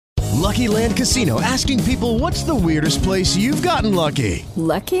Lucky Land Casino, asking people, what's the weirdest place you've gotten lucky?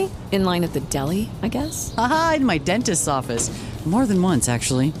 Lucky? In line at the deli, I guess? Aha, in my dentist's office. More than once,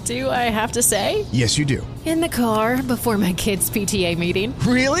 actually. Do I have to say? Yes, you do. In the car before my kids' PTA meeting.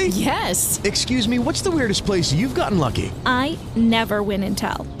 Really? Yes. Excuse me, what's the weirdest place you've gotten lucky? I never win and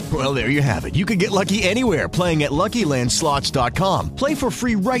tell. Well, there you have it. You can get lucky anywhere, playing at LuckyLandSlots.com. Play for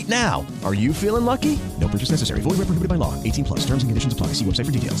free right now. Are you feeling lucky? No purchase necessary. Void where prohibited by law. 18 plus. Terms and conditions apply. See website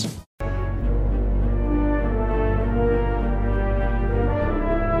for details.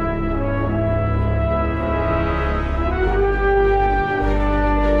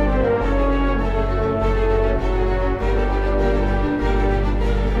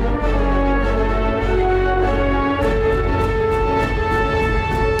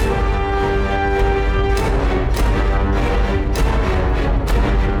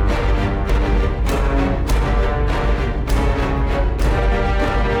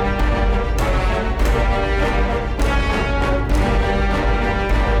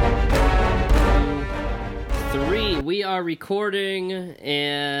 Recording,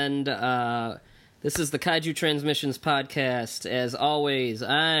 and this is the Kaiju Transmissions podcast. As always,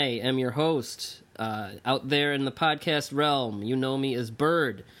 I am your host out there in the podcast realm. You know me as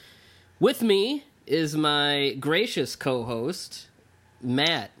Bird. With me is my gracious co-host,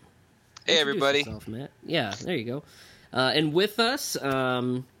 Matt. Hey, everybody. Yourself, Matt. Yeah, there you go. And with us,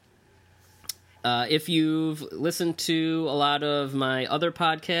 if you've listened to a lot of my other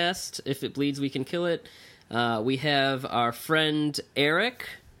podcasts, If It Bleeds, We Can Kill It, we have our friend Eric.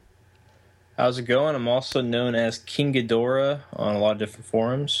 How's it going? I'm also known as King Ghidorah on a lot of different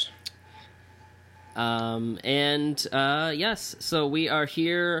forums. Yes, so we are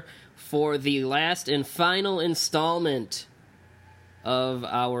here for the last and final installment of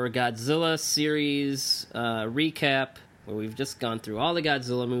our Godzilla series recap, where we've just gone through all the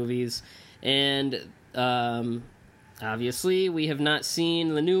Godzilla movies, and obviously, we have not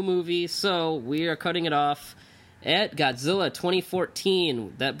seen the new movie, so we are cutting it off at Godzilla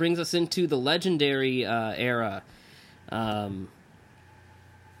 2014. That brings us into the Legendary era.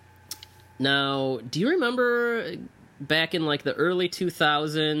 Now, do you remember back in like the early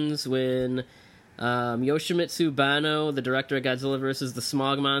 2000s when Yoshimitsu Banno, the director of Godzilla vs. the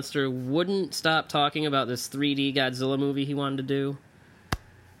Smog Monster, wouldn't stop talking about this 3D Godzilla movie he wanted to do?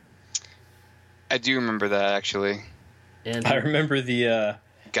 I do remember that, actually. And I remember the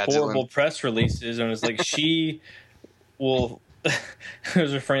horrible press releases, and it was like, she will... it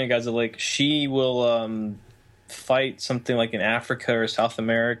was referring to Godzilla, like, she will fight something like in Africa or South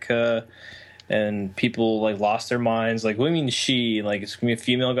America, and people like lost their minds. Like, what do you mean she? Like, it's going to be a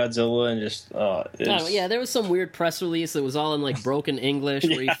female Godzilla, and just... yeah, there was some weird press release that was all in, like, broken English,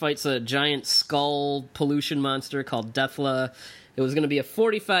 where he fights a giant skull pollution monster called Deathla. It was going to be a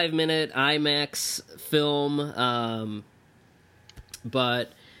 45-minute IMAX film, but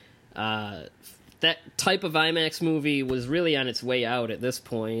that type of IMAX movie was really on its way out at this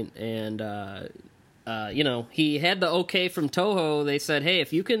point, and, he had the okay from Toho. They said, hey,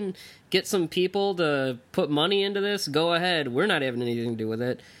 if you can get some people to put money into this, go ahead. We're not having anything to do with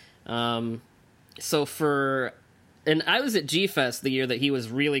it. And I was at G-Fest the year that he was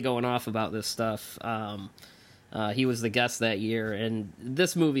really going off about this stuff. He was the guest that year, and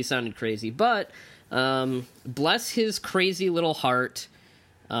this movie sounded crazy. But bless his crazy little heart.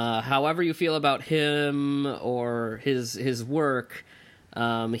 However you feel about him or his work,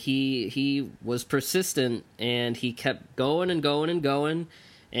 he was persistent, and he kept going and going and going,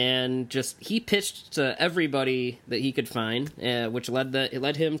 and just he pitched to everybody that he could find, which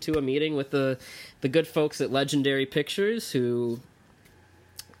led him to a meeting with the good folks at Legendary Pictures, who.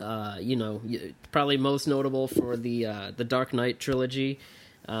 Probably most notable for the Dark Knight trilogy.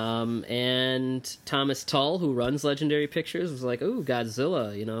 And Thomas Tull, who runs Legendary Pictures, was like, ooh,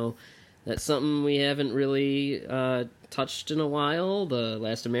 Godzilla, that's something we haven't really touched in a while. The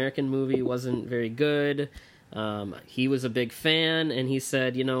last American movie wasn't very good. He was a big fan, and he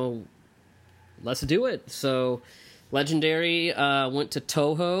said, let's do it. So Legendary went to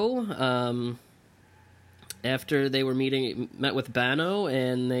Toho, after they were met with Banno,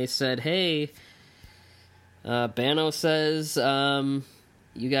 and they said, hey, Banno says,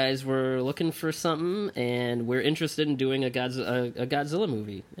 you guys were looking for something, and we're interested in doing a Godzilla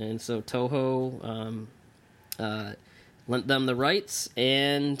movie. And so Toho lent them the rights,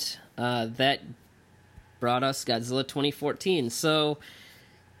 and that brought us Godzilla 2014. So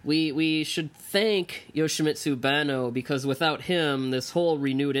we should thank Yoshimitsu Banno, because without him, this whole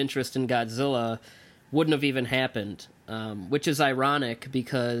renewed interest in Godzilla wouldn't have even happened, which is ironic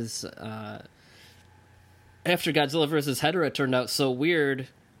because after Godzilla vs. Hedorah turned out so weird,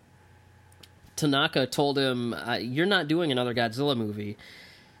 Tanaka told him, "You're not doing another Godzilla movie."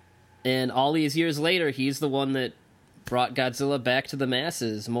 And all these years later, he's the one that brought Godzilla back to the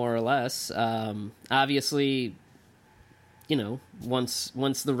masses, more or less. Obviously, you know, once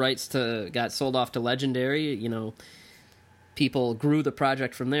the rights got sold off to Legendary, you know, people grew the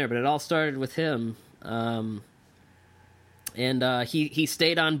project from there. But it all started with him, and he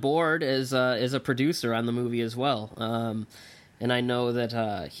stayed on board as a producer on the movie as well. And I know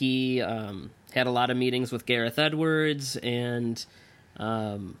that he had a lot of meetings with Gareth Edwards, and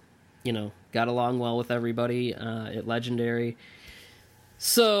you know, got along well with everybody at Legendary.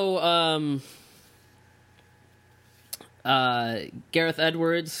 So Gareth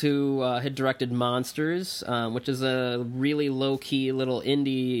Edwards, who had directed Monsters, which is a really low-key little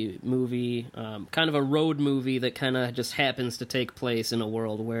indie movie, kind of a road movie that kind of just happens to take place in a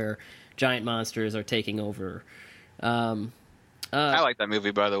world where giant monsters are taking over. I like that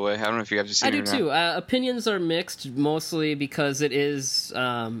movie, by the way. I don't know if you guys have seen it or not. I do too. Opinions are mixed, mostly because it is,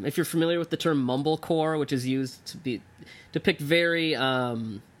 if you're familiar with the term mumblecore, which is used to depict very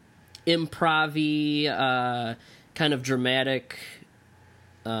improv-y, kind of dramatic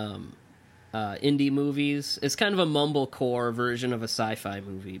indie movies. It's kind of a mumblecore version of a sci-fi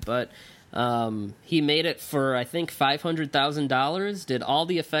movie, but he made it for, I think, $500,000, did all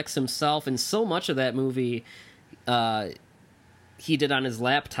the effects himself, and so much of that movie he did on his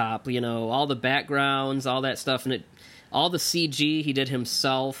laptop, you know, all the backgrounds, all that stuff, and all the CG he did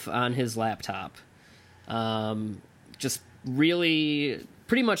himself on his laptop. Just really,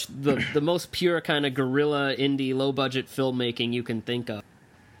 pretty much the most pure kind of guerrilla indie, low-budget filmmaking you can think of.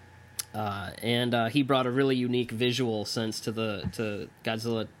 And he brought a really unique visual sense to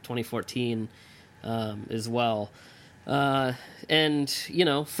Godzilla 2014 as well. And, you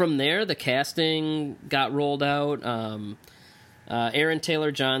know, from there, the casting got rolled out. Aaron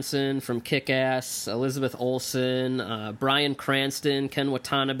Taylor Johnson from Kick-Ass, Elizabeth Olsen, Bryan Cranston, Ken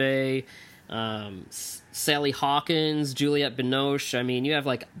Watanabe, Sally Hawkins, Juliette Binoche. I mean, you have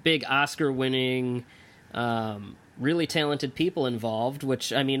like big Oscar-winning, really talented people involved.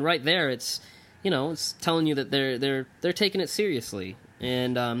 Which, I mean, right there, it's, you know, it's telling you that they're taking it seriously.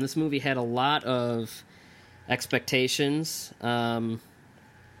 And this movie had a lot of expectations.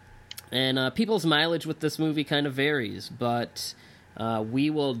 And people's mileage with this movie kind of varies, but we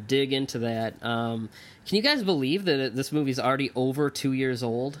will dig into that. Can you guys believe that this movie's already over 2 years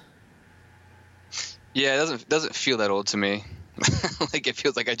old? Yeah, it doesn't feel that old to me. Like, it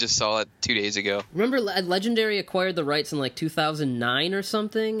feels like I just saw it 2 days ago. Remember, Legendary acquired the rights in like 2009 or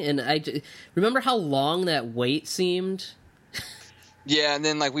something, and remember how long that wait seemed? Yeah, and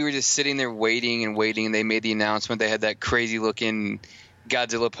then like we were just sitting there waiting, and they made the announcement. They had that crazy looking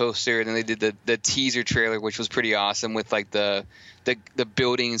Godzilla poster, and then they did the teaser trailer, which was pretty awesome, with like the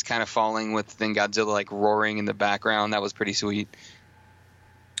buildings kind of falling, with then Godzilla like roaring in the background. That was pretty sweet.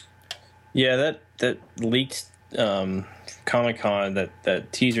 Yeah, that leaked Comic-Con,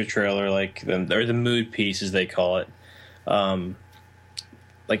 that teaser trailer, like the mood piece as they call it.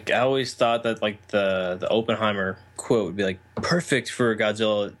 Like I always thought that like the Oppenheimer quote would be like perfect for a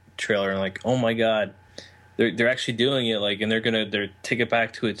Godzilla trailer, and like, oh my god. They're actually doing it, like, and they're take it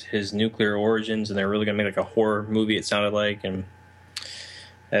back to his nuclear origins, and they're really gonna make like a horror movie. It sounded like, and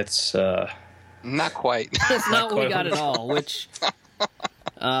that's not quite. That's not what we got at all. Which,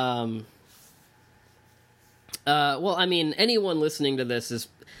 well, I mean, anyone listening to this is.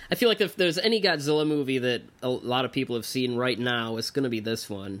 I feel like if there's any Godzilla movie that a lot of people have seen right now, it's going to be this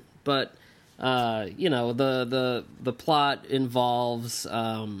one. But you know, the plot involves.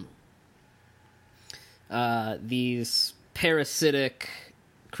 These parasitic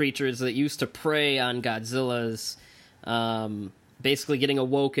creatures that used to prey on Godzilla's, basically getting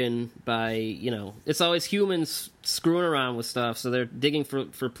awoken by, you know, it's always humans screwing around with stuff, so they're digging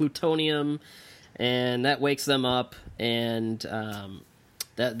for plutonium, and that wakes them up, and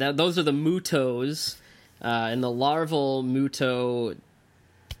those are the MUTOs, and the larval MUTO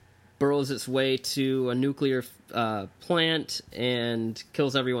burrows its way to a nuclear plant and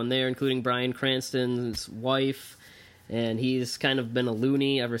kills everyone there, including Bryan Cranston's wife, and he's kind of been a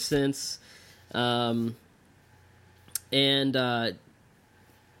loony ever since. And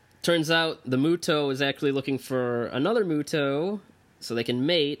turns out the MUTO is actually looking for another MUTO so they can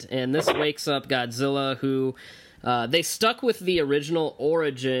mate, and this wakes up Godzilla, who they stuck with the original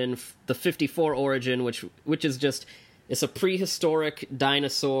origin, the 54 origin, which is just... It's a prehistoric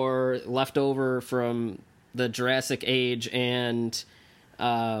dinosaur left over from the Jurassic Age, and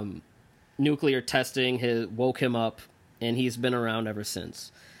nuclear testing woke him up, and he's been around ever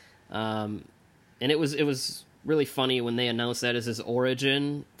since. And it was really funny when they announced that as his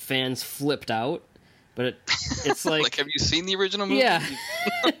origin. Fans flipped out, but it's like, like, have you seen the original movie? Yeah.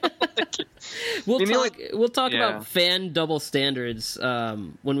 We'll talk about fan double standards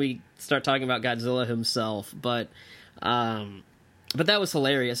when we start talking about Godzilla himself, but that was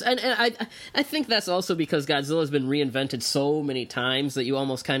hilarious, and I think that's also because Godzilla's been reinvented so many times that you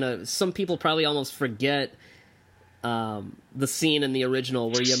almost some people probably almost forget the scene in the original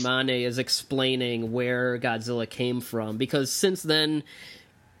where Yamane is explaining where Godzilla came from, because since then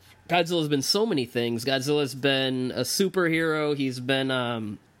Godzilla's been so many things. Godzilla's been a superhero. He's been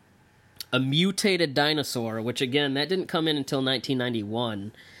a mutated dinosaur, which again, that didn't come in until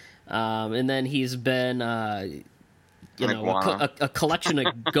 1991. And then he's been, a collection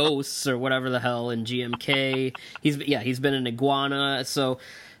of ghosts or whatever the hell in GMK. He's been an iguana. So,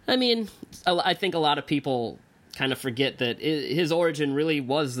 I mean, I think a lot of people kind of forget that his origin really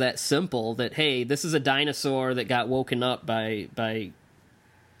was that simple. That, hey, this is a dinosaur that got woken up by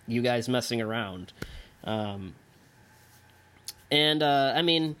you guys messing around. I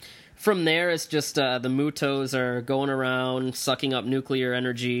mean, from there, it's just the MUTOs are going around sucking up nuclear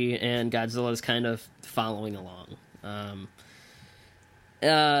energy, and Godzilla's kind of following along.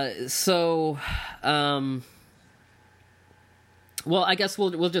 Well, I guess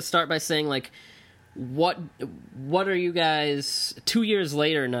we'll just start by saying, like, what are you guys 2 years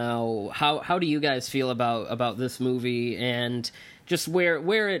later now? How do you guys feel about this movie and just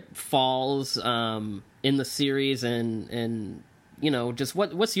where it falls in the series, and just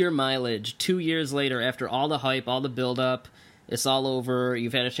what's your mileage 2 years later after all the hype, all the build up, it's all over,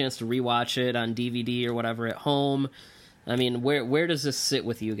 you've had a chance to rewatch it on DVD or whatever at home. I mean, where does this sit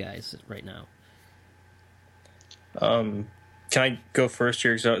with you guys right now? Can I go first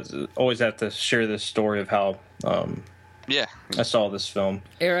here? Because I always have to share this story of how I saw this film.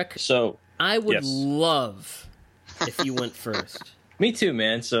 Eric, so I would love if you went first. Me too,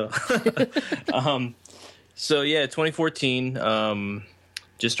 man. So, 2014,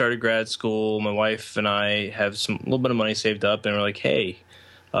 just started grad school. My wife and I have a little bit of money saved up, and we're like, hey,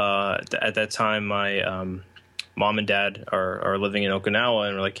 at that time, my mom and dad are living in Okinawa,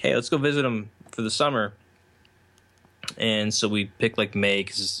 and we're like, hey, let's go visit them for the summer. And so we picked like May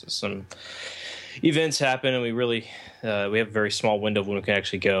because some events happen, and we really we have a very small window when we can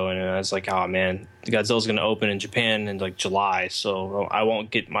actually go. And I was like, oh man, Godzilla's going to open in Japan in like July, so I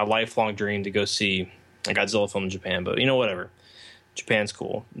won't get my lifelong dream to go see a Godzilla film in Japan. But whatever, Japan's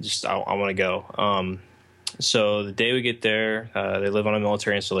cool. Just I want to go. So the day we get there, they live on a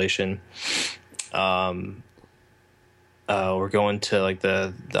military installation. We're going to like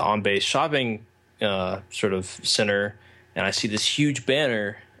the on-base shopping sort of center, and I see this huge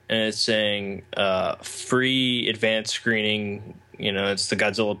banner, and it's saying free advanced screening. It's the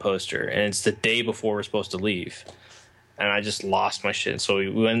Godzilla poster, and it's the day before we're supposed to leave, and I just lost my shit. So we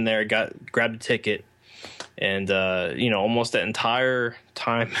went in there, grabbed a ticket, and almost that entire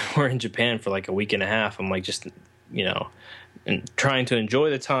time we're in Japan for like a week and a half, I'm like just and trying to enjoy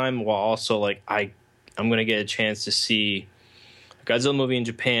the time while also like I'm gonna get a chance to see a Godzilla movie in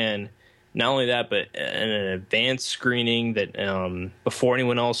Japan. Not only that, but in an advanced screening that before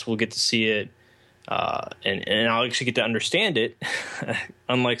anyone else will get to see it, and I'll actually get to understand it.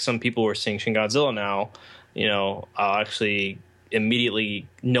 Unlike some people who are seeing Shin Godzilla now, I'll actually immediately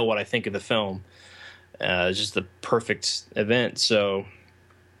know what I think of the film. It's just the perfect event. So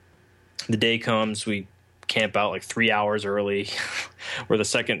the day comes, we camp out like 3 hours early. We're the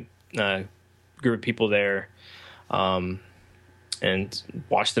second group of people there. And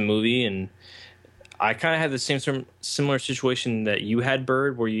watch the movie, and I kind of had the same similar situation that you had,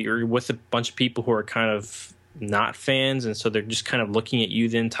 Bird, where you're with a bunch of people who are kind of not fans, and so they're just kind of looking at you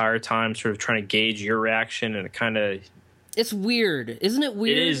the entire time, sort of trying to gauge your reaction, and it's weird, isn't it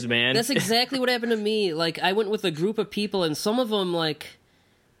weird? It is, man. That's exactly what happened to me. Like, I went with a group of people, and some of them, like,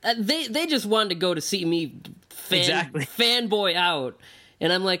 they just wanted to go to see me fanboy out.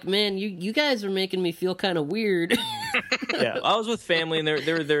 And I'm like, man, you guys are making me feel kind of weird. Yeah, I was with family, and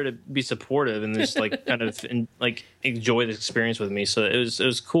they were there to be supportive and just like kind of enjoy the experience with me. So it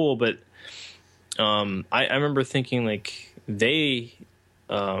was cool. But I remember thinking like they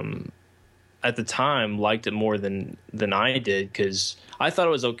at the time liked it more than I did, because I thought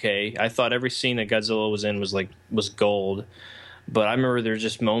it was okay. I thought every scene that Godzilla was in was gold. But I remember there were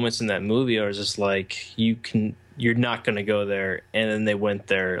just moments in that movie where I was just like, you're not going to go there. And then they went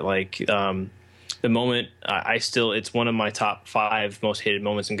there. Like, the moment it's one of my top 5 most hated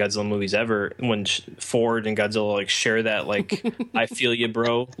moments in Godzilla movies ever, when Ford and Godzilla like share that like I feel you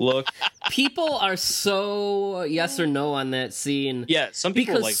bro look. People are so yes or no on that scene. Yeah, some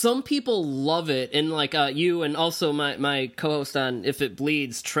people because some people love it, and like you and also my co-host on If It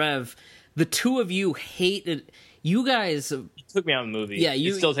Bleeds, Trev, the two of you hate it. You guys took me out of the movie. Yeah,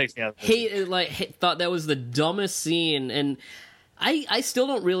 it still takes me out of the movie. Hate it, thought that was the dumbest scene, and I still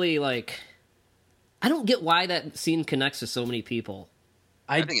don't really like. I don't get why that scene connects to so many people.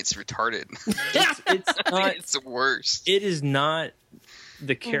 I think it's retarded. It's not. It's the worst. It is not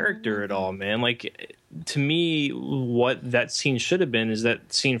the character at all, man. Like, to me, what that scene should have been is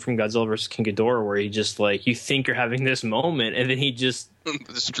that scene from Godzilla vs. King Ghidorah, where he just like, you think you're having this moment, and then he just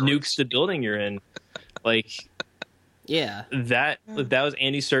nukes the building you're in. Like, yeah, that was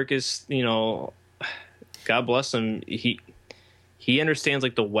Andy Serkis. You know, God bless him. He understands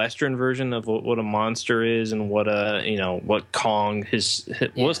like the Western version of what a monster is, and what what Kong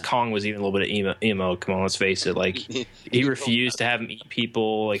Kong was even a little bit of emo. Come on, let's face it. Like, he refused to have him eat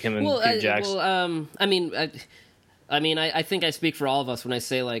people, like him and Peter Jackson. I think I speak for all of us when I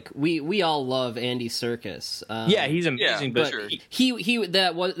say like we all love Andy Serkis. Yeah, he's amazing, but sure. he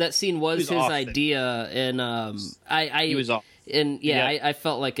that scene was his idea, and he was off. And I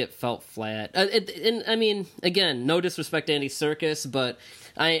felt like it felt flat. And I mean, again, no disrespect to Andy Serkis, but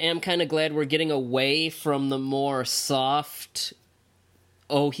I am kind of glad we're getting away from the more soft,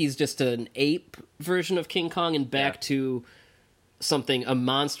 he's just an ape version of King Kong, and back to a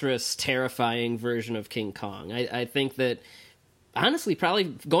monstrous, terrifying version of King Kong. I think that, honestly,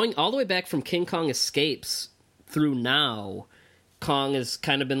 probably going all the way back from King Kong Escapes through now, Kong has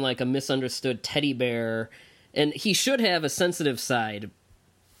kind of been like a misunderstood teddy bear. And he should have a sensitive side,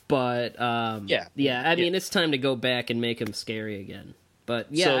 but I mean, it's time to go back and make him scary again. But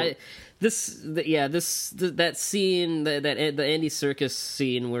yeah, that scene, the Andy Serkis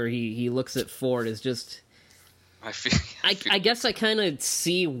scene where he looks at Ford is just. I guess I kind of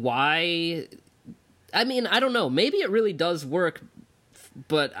see why. I mean, I don't know. Maybe it really does work,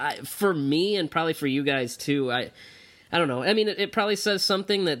 but for me and probably for you guys too, I don't know. I mean, it probably says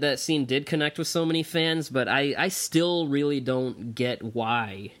something that scene did connect with so many fans, but I still really don't get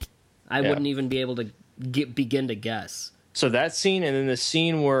why. I wouldn't even be able to begin to guess. So that scene, and then the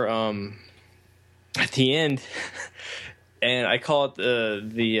scene where at the end, and I call it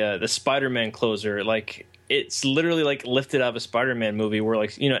the Spider-Man closer. Like, it's literally like lifted out of a Spider-Man movie, where,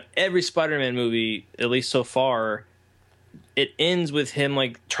 like, you know, every Spider-Man movie, at least so far, it ends with him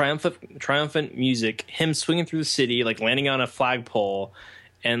like triumphant music, him swinging through the city, like landing on a flagpole,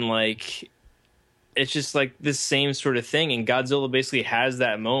 and like it's just like this same sort of thing. And Godzilla basically has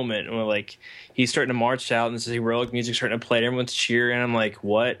that moment where like he's starting to march out, and this heroic music starting to play, and everyone's cheering. And I'm like,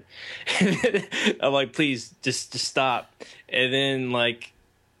 what? I'm like, please just stop. And then like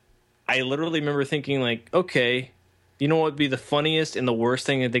I literally remember thinking like, okay, you know what would be the funniest and the worst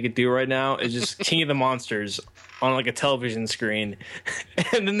thing that they could do right now is just King of the Monsters on like a television screen.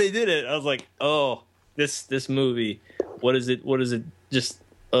 And then they did it. I was like, oh, this movie, what is it just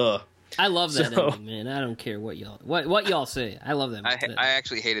I love that ending, man. I don't care what y'all say. I love that. I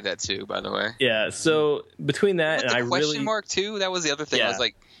actually hated that too, by the way. Yeah, so between that and the question mark too, that was the other thing. Yeah. I was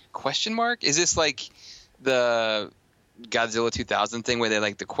like, question mark? Is this like the Godzilla 2000 thing where they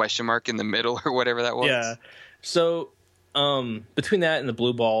like the question mark in the middle or whatever that was? Yeah. So between that and the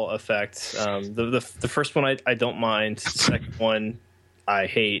blue ball effect, the first one I don't mind, the second one I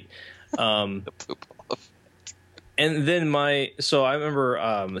hate. The blue ball effect. And then I remember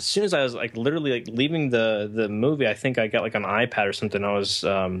as soon as I was like literally like leaving the movie, I think I got like an iPad or something. I was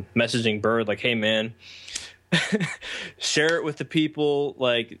messaging Bird like, hey man, share it with the people.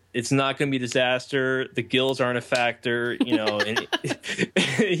 Like, it's not going to be a disaster. The gills aren't a factor, you know. And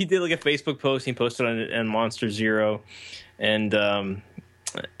he did like a Facebook post. He posted on Monster Zero, and then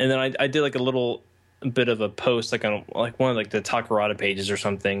I did like a little bit of a post like on like one of like the Takarada pages or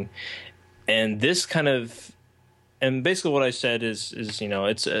something. And this kind of, and basically what I said is you know,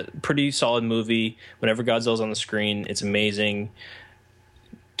 it's a pretty solid movie. Whenever Godzilla's on the screen, it's amazing.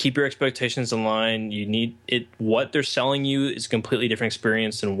 Keep your expectations in line. You need it. What they're selling you is a completely different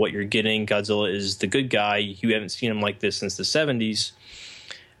experience than what you're getting. Godzilla is the good guy. You haven't seen him like this since the 70s.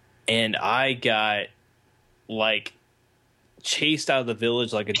 And I got like chased out of the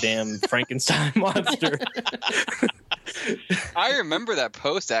village like a damn Frankenstein monster. I remember that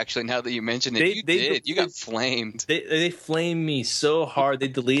post actually. Now that you mentioned it, you got flamed. They flamed me so hard. They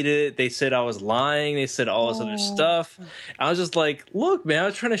deleted it. They said I was lying. They said all this other stuff. I was just like, look, man, I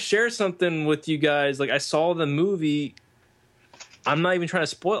was trying to share something with you guys. Like, I saw the movie I'm not even trying to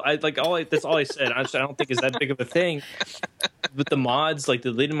spoil. That's all I said. I don't think it's that big of a thing. With the mods, like they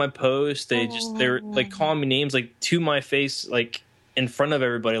deleted my post. They're like calling me names like to my face, like in front of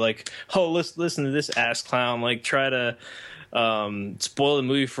everybody. Like, oh, listen to this ass clown. Like try to spoil the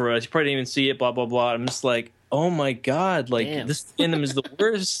movie for us. You probably didn't even see it. Blah blah blah. I'm just like, oh my god, like Damn. This fandom is the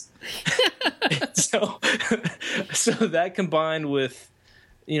worst. so that combined with,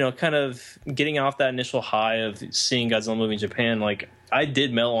 kind of getting off that initial high of seeing Godzilla movie in Japan, like I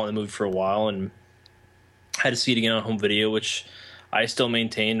did mellow on the movie for a while and had to see it again on home video, which I still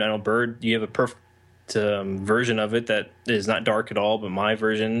maintain. I know, Bird, you have a perfect version of it that is not dark at all, but my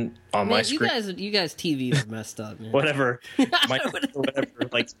version on my screen. You guys TVs are messed up, man. whatever,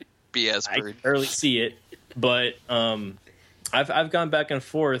 like BS I Bird. barely see it, but I've gone back and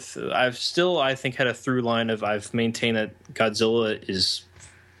forth. I've still, I think, had a through line of I've maintained that Godzilla is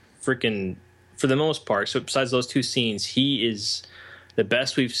freaking, for the most part, so besides those two scenes, he is the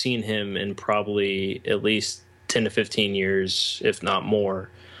best we've seen him in probably at least 10 to 15 years, if not more.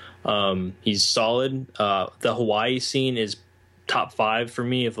 He's solid. The Hawaii scene is top 5 for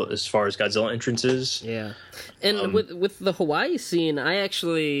me as far as Godzilla entrances. Yeah. And with the Hawaii scene, I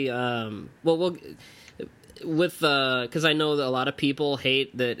actually, because I know that a lot of people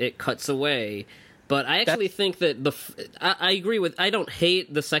hate that it cuts away, but I actually think that I agree with, I don't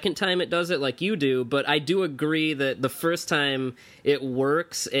hate the second time it does it like you do, but I do agree that the first time it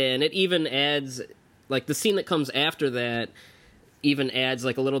works, and it even adds, like the scene that comes after that even adds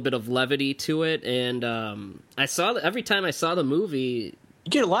like a little bit of levity to it, and I saw that every time I saw the movie, you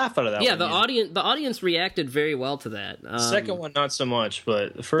get a laugh out of that. Yeah, the audience reacted very well to that. Second one, not so much,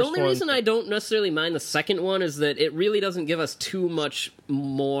 but the first one. The only reason I don't necessarily mind the second one is that it really doesn't give us too much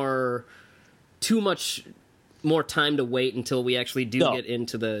more time to wait until we actually do get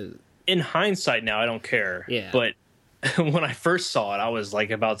into the. In hindsight, now I don't care. Yeah, but when I first saw it, I was like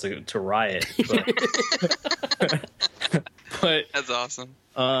about to riot. But that's awesome.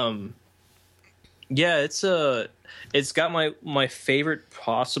 Yeah, it's got my favorite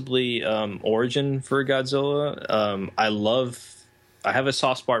possibly origin for Godzilla. I have a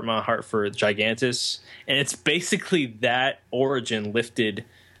soft spot in my heart for Gigantus, and it's basically that origin lifted,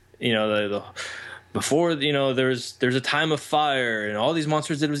 before, there's a time of fire, and all these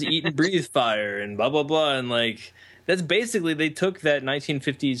monsters did was eat and breathe fire, and blah blah blah, and like that's basically, they took that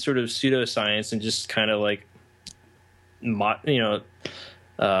 1950s sort of pseudoscience and just kind of like updated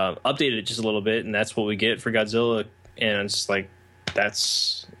it just a little bit, and that's what we get for Godzilla. And it's like,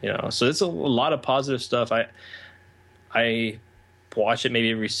 that's, so it's a lot of positive stuff. I watch it maybe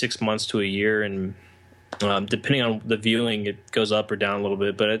every 6 months to a year, and depending on the viewing, it goes up or down a little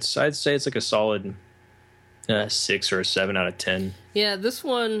bit, but I'd say it's like a solid 6 or a 7 out of 10. Yeah, this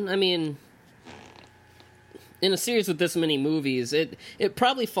one, I mean, in a series with this many movies, it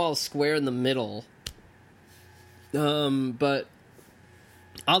probably falls square in the middle. But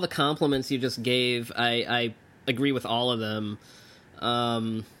all the compliments you just gave, I agree with all of them.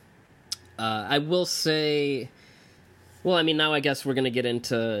 I will say, well, I mean, now I guess we're going to get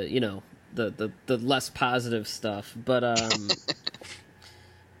into, the less positive stuff, but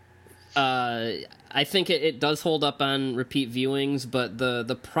I think it does hold up on repeat viewings, but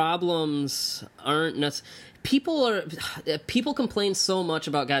the problems aren't necessarily. People complain so much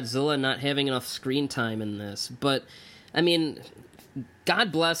about Godzilla not having enough screen time in this, but I mean,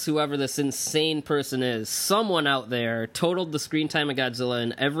 God bless whoever this insane person is. Someone out there totaled the screen time of Godzilla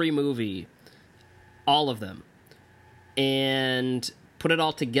in every movie, all of them, and put it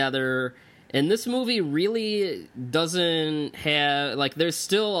all together. And this movie really doesn't have, like, there's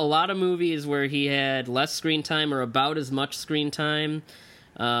still a lot of movies where he had less screen time or about as much screen time.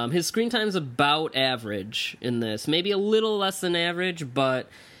 His screen time's about average in this. Maybe a little less than average, but,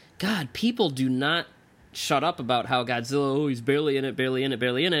 God, people do not shut up about how Godzilla, he's barely in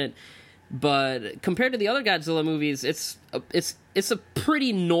it. But compared to the other Godzilla movies, it's a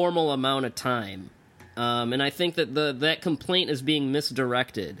pretty normal amount of time. And I think that that complaint is being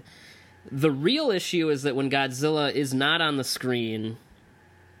misdirected. The real issue is that when Godzilla is not on the screen,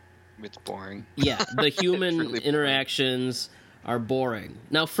 it's boring. Yeah, the human really interactions are boring.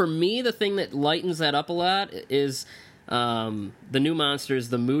 Now, for me, the thing that lightens that up a lot is the new monsters,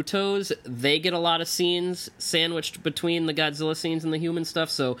 the MUTOs. They get a lot of scenes sandwiched between the Godzilla scenes and the human stuff,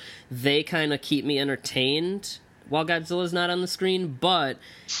 so they kind of keep me entertained while Godzilla's not on the screen. But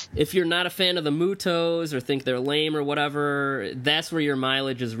if you're not a fan of the MUTOs or think they're lame or whatever, that's where your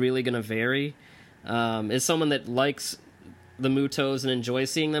mileage is really going to vary. As someone that likes the MUTOs and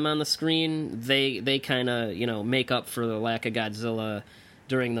enjoys seeing them on the screen, they kind of, make up for the lack of Godzilla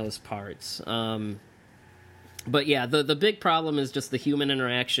during those parts. But yeah, the big problem is just the human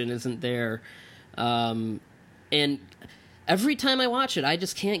interaction isn't there. And every time I watch it, I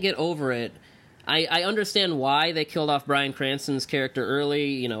just can't get over it. I understand why they killed off Bryan Cranston's character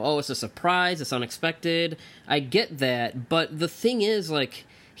early. You know, oh, it's a surprise, it's unexpected. I get that, but the thing is, like,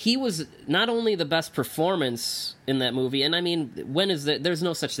 he was not only the best performance in that movie, and I mean, there's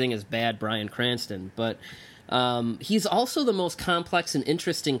no such thing as bad Bryan Cranston, but he's also the most complex and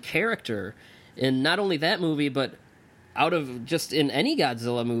interesting character in not only that movie, but out of just in any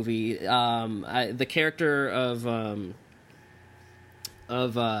Godzilla movie. The character of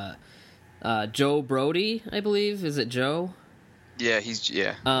Joe Brody, I believe. Is it Joe? Yeah,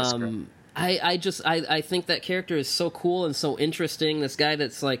 I think that character is so cool and so interesting. This guy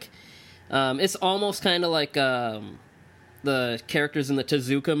that's like, it's almost kind of like the characters in the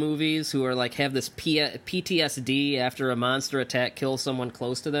Tezuka movies who are like have this PTSD after a monster attack kills someone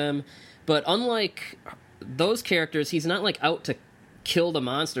close to them. But unlike those characters, he's not like out to kill the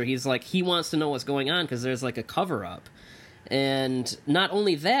monster. He's like, he wants to know what's going on because there's like a cover up. And not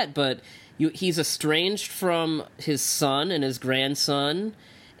only that, but he's estranged from his son and his grandson,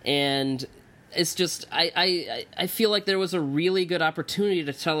 and it's just I feel like there was a really good opportunity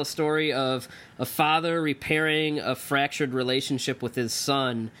to tell a story of a father repairing a fractured relationship with his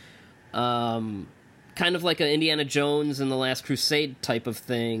son, kind of like an Indiana Jones and the Last Crusade type of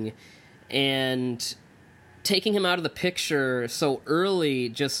thing, and taking him out of the picture so early,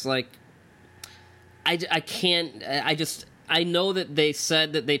 just like I know that they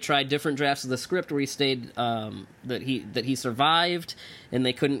said that they tried different drafts of the script where he stayed, that he survived, and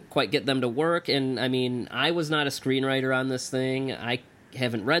they couldn't quite get them to work. And I mean, I was not a screenwriter on this thing. I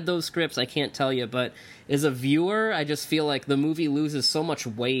haven't read those scripts. I can't tell you. But as a viewer, I just feel like the movie loses so much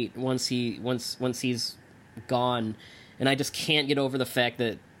weight once he's gone, and I just can't get over the fact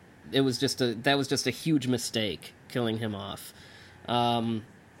that that was just a huge mistake killing him off.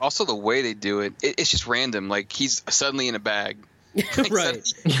 Also, the way they do it, it's just random. Like, he's suddenly in a bag. Like,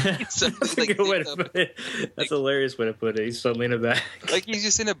 right. That's a good way to put it. That's a hilarious way to put it. He's suddenly in a bag. Like, he's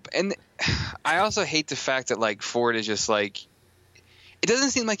just in a... And I also hate the fact that, like, Ford is just, like... It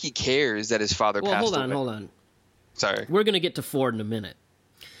doesn't seem like he cares that his father passed away. Hold on. Sorry. We're going to get to Ford in a minute.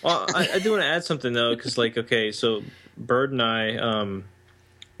 Well, I do want to add something, though, because, like, okay, so Bird and I,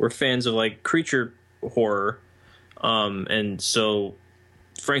 we're fans of, like, creature horror, and so...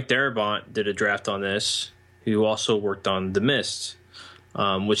 Frank Darabont did a draft on this, who also worked on The Mist,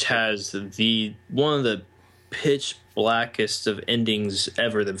 which has one of the pitch blackest of endings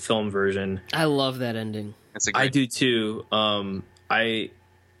ever, the film version. I love that ending. I do too. I'm a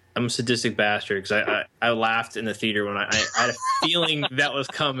sadistic bastard because I laughed in the theater when I had a feeling that was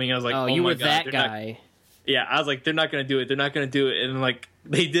coming. I was like, oh you my were God, that guy. Yeah, I was like, they're not going to do it. They're not going to do it. And like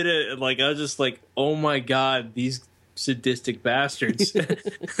they did it. And, like I was just like, oh my God, these sadistic bastards.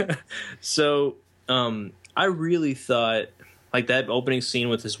 So I really thought like that opening scene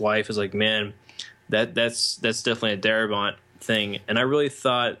with his wife is like, man, that's definitely a Darabont thing. And I really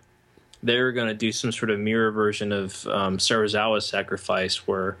thought they were going to do some sort of mirror version of Serizawa's Sacrifice,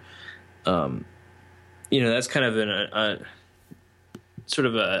 where that's kind of a sort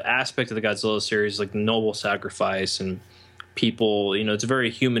of a aspect of the Godzilla series, like the noble sacrifice and people, it's a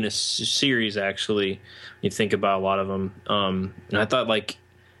very humanist series, actually. You think about a lot of them. And I thought, like,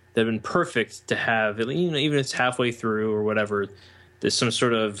 they've been perfect to have, even if it's halfway through or whatever, there's some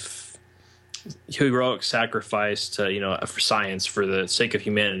sort of heroic sacrifice to, for science, for the sake of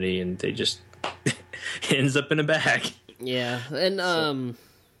humanity, and they just ends up in a bag. Yeah, and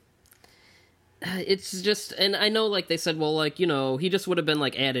it's just, and I know, like, they said, well, like, he just would have been,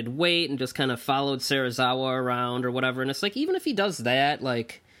 like, added weight and just kind of followed Serizawa around or whatever, and it's like, even if he does that,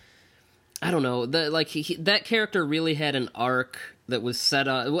 like, I don't know, that character really had an arc that was set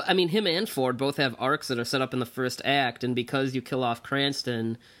up. I mean, him and Ford both have arcs that are set up in the first act, and because you kill off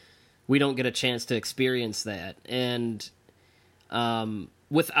Cranston, we don't get a chance to experience that. And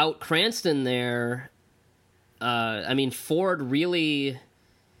without Cranston there, I mean, Ford really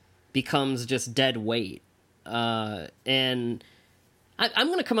becomes just dead weight. And I'm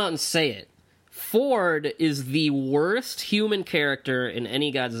going to come out and say it. Ford is the worst human character in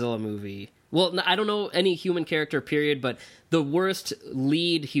any Godzilla movie. Well, I don't know any human character, period, but the worst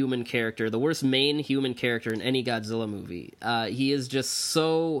lead human character, the worst main human character in any Godzilla movie. He is just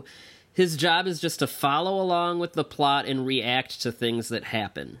so... his job is just to follow along with the plot and react to things that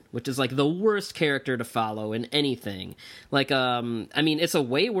happen, which is like the worst character to follow in anything. Like, I mean, it's a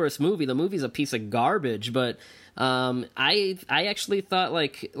way worse movie. The movie's a piece of garbage, but I actually thought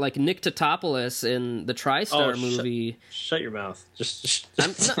like Nick Tatopoulos in the TriStar movie. Shut your mouth.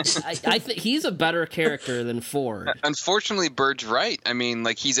 I think he's a better character than Ford. Unfortunately, Bird's right. I mean,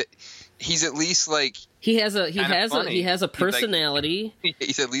 like he's at least like he has a personality.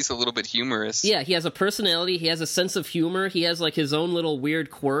 He's at least a little bit humorous. Yeah, he has a personality. He has a sense of humor. He has like his own little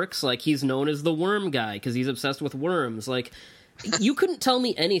weird quirks. Like he's known as the worm guy because he's obsessed with worms. Like you couldn't tell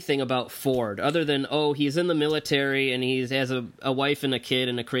me anything about Ford other than he's in the military and he has a wife and a kid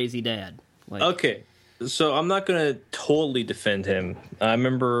and a crazy dad. Like, okay, so I'm not gonna totally defend him. I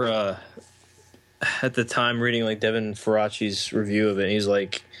remember at the time reading like Devin Faraci's review of it. And he's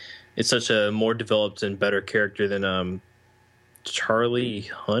like, it's such a more developed and better character than Charlie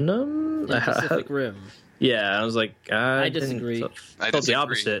Hunnam in Pacific Rim. Yeah, I was like, I disagree. I felt the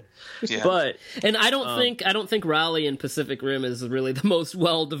opposite. Yeah. But I don't think Raleigh in Pacific Rim is really the most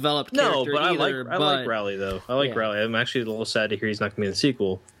well developed character. No, but either, I like Raleigh though. I like Raleigh. I'm actually a little sad to hear he's not going to be in the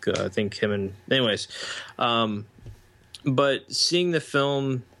sequel. I think him and anyways. But seeing the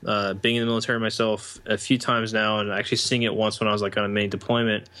film, being in the military myself a few times now, and actually seeing it once when I was like on a main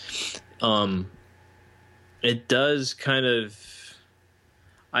deployment, it does kind of.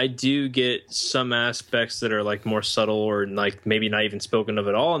 I do get some aspects that are like more subtle or like maybe not even spoken of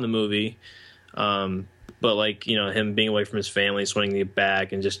at all in the movie. But like, you know, him being away from his family, swinging the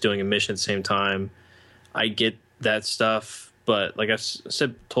back and just doing a mission at the same time. I get that stuff. But like I've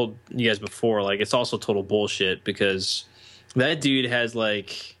told you guys before, like it's also total bullshit because that dude has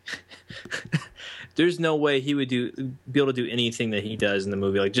like, there's no way he would be able to do anything that he does in the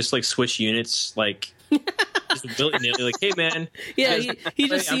movie. Like just like switch units, like just willy-nilly, like, hey man. Yeah, he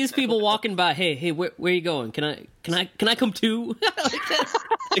just sees people walking by. Hey, where are you going? Can I come too?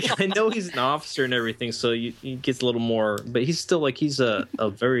 Like, I know he's an officer and everything, so he gets a little more, but he's still like he's a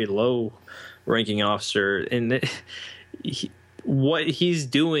very low ranking officer, and what he's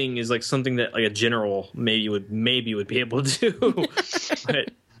doing is like something that like a general maybe would be able to do.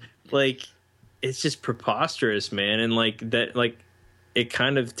 But like it's just preposterous, man, and like that, like it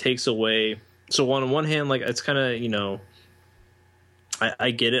kind of takes away. So on one hand, like it's kind of, you know,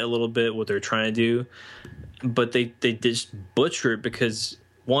 I get it a little bit what they're trying to do, but they just butcher it because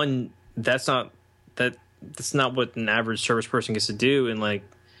one, that's not what an average service person gets to do, and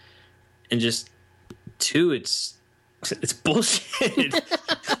just two, it's bullshit.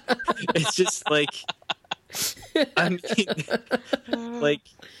 It's just like, I mean, like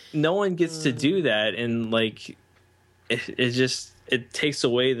no one gets to do that, and like it takes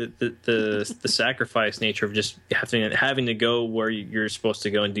away the sacrifice nature of just having to go where you're supposed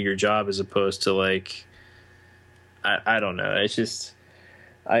to go and do your job, as opposed to like I don't know. It's just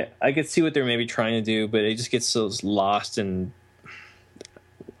I could see what they're maybe trying to do, but it just gets so lost in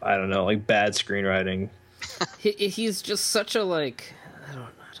I don't know, like bad screenwriting. He's just such a like I don't know.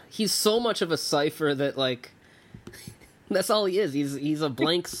 He's so much of a cipher that like that's all he is. He's a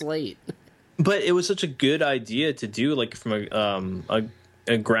blank slate. But it was such a good idea to do, like from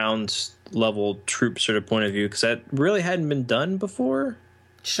a ground level troop sort of point of view, because that really hadn't been done before.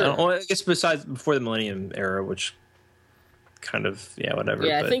 Sure. I guess besides before the Millennium era, which kind of whatever.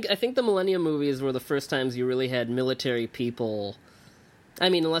 Yeah, but. I think the Millennium movies were the first times you really had military people. I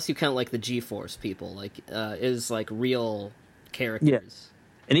mean, unless you count like the G-Force people, like is like real characters. Yeah.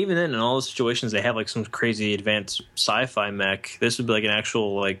 And even then, in all those situations, they have like some crazy advanced sci-fi mech. This would be like an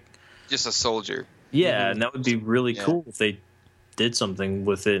actual like. Just a soldier. Yeah, and that would be really cool if they did something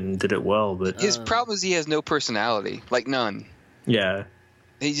with it and did it well. But his problem is he has no personality, like none. Yeah,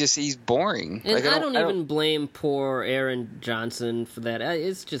 he's boring. And like, I don't even blame poor Aaron Johnson for that.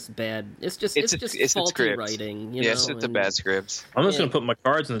 It's just bad. It's just faulty writing. Yes, it's a bad script. I'm just gonna put my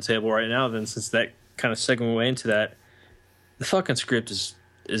cards on the table right now. Then, since that kind of segued way into that, the fucking script is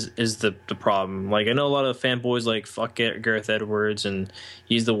the problem. Like, I know a lot of fanboys like fuck Gareth Edwards and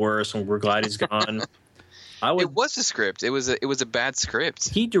he's the worst and we're glad he's gone. It was a script. It was a bad script.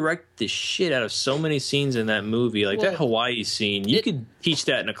 He directed the shit out of so many scenes in that movie. Like that Hawaii scene, you could teach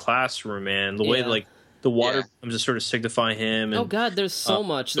that in a classroom, man. The way like the water comes to sort of signify him. And, oh god, there's so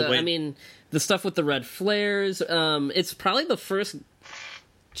much. I mean, the stuff with the red flares. It's probably the first.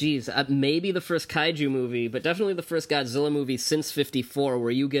 Maybe the first kaiju movie, but definitely the first Godzilla movie since '54,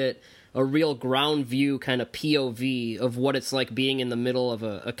 where you get a real ground view kind of POV of what it's like being in the middle of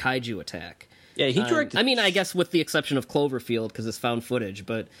a kaiju attack. Yeah, he directed. I mean, I guess with the exception of Cloverfield, because it's found footage,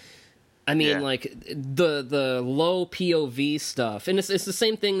 but I mean, like the low POV stuff, and it's the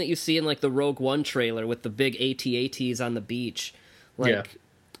same thing that you see in like the Rogue One trailer with the big AT-ATs on the beach. Like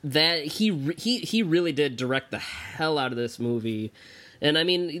that, he really did direct the hell out of this movie. And I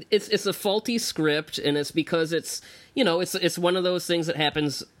mean, it's a faulty script, and it's because it's one of those things that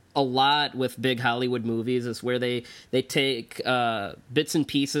happens a lot with big Hollywood movies. It's where they take bits and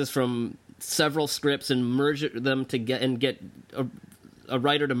pieces from several scripts and merge them to get a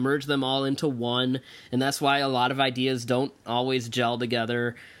writer to merge them all into one, and that's why a lot of ideas don't always gel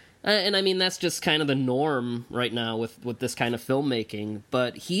together. And I mean, that's just kind of the norm right now with this kind of filmmaking.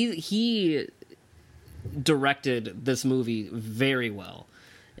 But he directed this movie very well,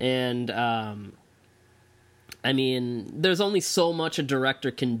 and I mean, there's only so much a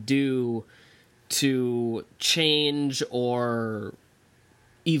director can do to change or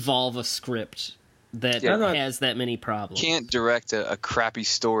evolve a script that has that many problems. You can't direct a crappy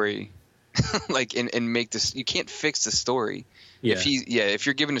story, like and make this. You can't fix the story. Yeah. If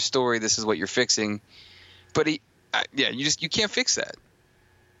you're given a story, this is what you're fixing. But you can't fix that.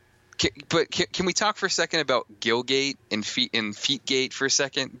 Can we talk for a second about Gillgate and Feetgate for a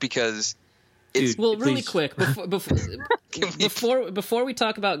second, because it's really quick before we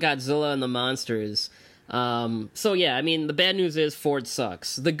talk about Godzilla and the monsters. So yeah, I mean, the bad news is Ford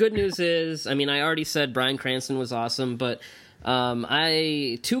sucks. The good news is, I mean, I already said Bryan Cranston was awesome, but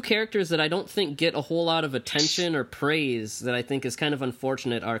two characters that I don't think get a whole lot of attention or praise that I think is kind of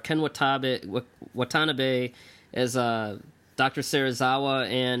unfortunate are Ken Watanabe as Dr. Serizawa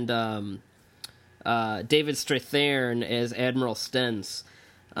and David Strathairn as Admiral Stenz.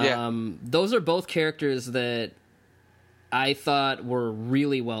 Those are both characters that I thought were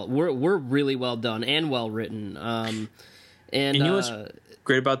really well done and well written. And you know what's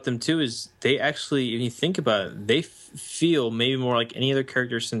great about them too is they actually, if you think about it, they feel maybe more like any other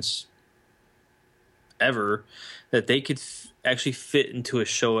character since ever, that they could actually fit into a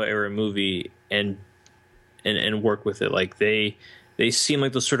Showa era movie and work with it. Like they seem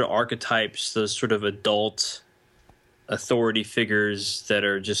like those sort of archetypes, those sort of adult authority figures that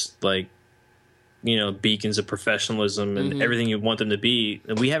are just like, beacons of professionalism and everything you want them to be.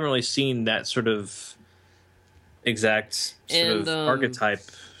 And we haven't really seen that sort of exact sort of archetype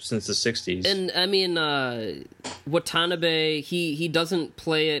since the 60s. And I mean, Watanabe, he doesn't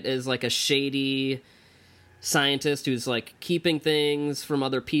play it as like a shady scientist who's like keeping things from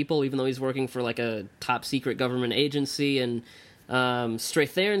other people, even though he's working for like a top secret government agency. And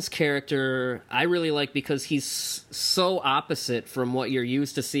Strathairn's character I really like because he's so opposite from what you're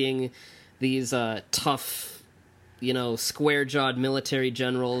used to seeing these tough, square-jawed military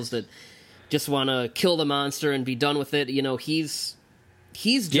generals that just want to kill the monster and be done with it. He's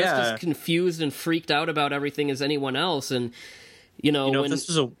just as confused and freaked out about everything as anyone else. And if this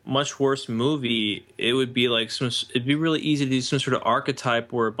was a much worse movie, it would be like it'd be really easy to do some sort of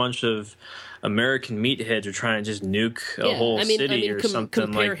archetype where a bunch of American meatheads are trying to just nuke a whole city or something.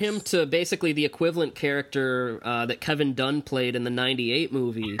 Compare him to basically the equivalent character that Kevin Dunn played in the '98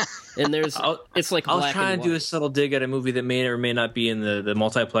 movie. And it's like I was trying to do a subtle dig at a movie that may or may not be in the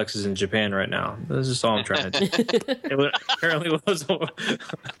multiplexes in Japan right now. That's just all I'm trying to do. It apparently was.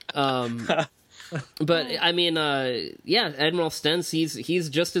 But I mean, Admiral Stenz, he's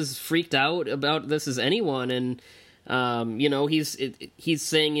just as freaked out about this as anyone, and he's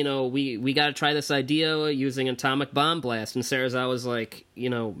saying, we got to try this idea using an atomic bomb blast, and Serizawa's like,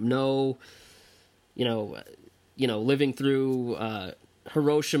 no, living through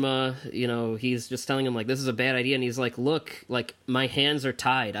Hiroshima, he's just telling him like this is a bad idea, and he's like, look, like my hands are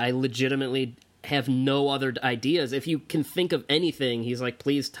tied, I legitimately have no other ideas. If you can think of anything, he's like,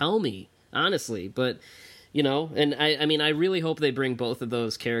 please tell me. Honestly, but and I mean, I really hope they bring both of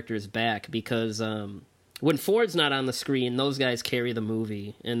those characters back because when Ford's not on the screen, those guys carry the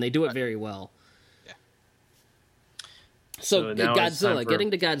movie and they do it very well. Yeah. So Godzilla,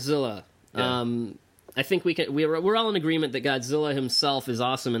 getting to Godzilla, I think we're all in agreement that Godzilla himself is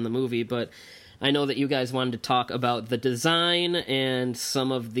awesome in the movie, but I know that you guys wanted to talk about the design and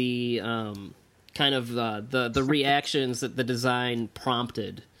some of the kind of the reactions that the design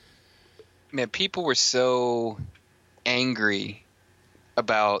prompted. Man, people were so angry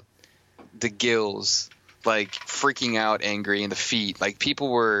about the gills, like freaking out angry, and the feet. Like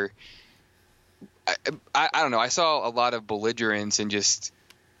people were, I don't know. I saw a lot of belligerence and just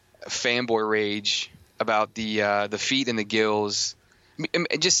fanboy rage about the feet and the gills.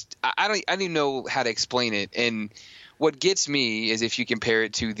 I don't even know how to explain it. And what gets me is if you compare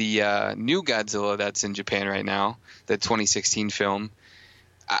it to the new Godzilla that's in Japan right now, the 2016 film.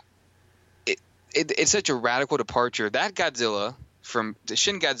 It's such a radical departure. That Godzilla from the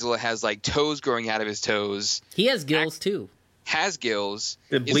Shin Godzilla has like toes growing out of his toes. He has gills too. Has gills.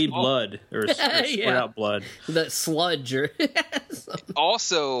 It bleed blood or spit out blood. The sludge or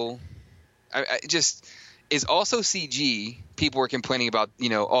also, I just is also CG. People were complaining about,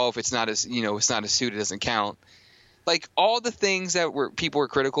 if it's not it's not a suit, it doesn't count. Like all the things that people were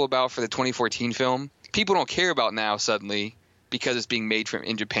critical about for the 2014 film, people don't care about now suddenly because it's being made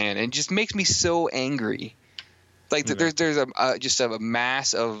in Japan, and it just makes me so angry. Like there's just a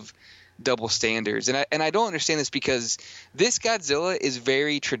mass of double standards, and I don't understand this because this Godzilla is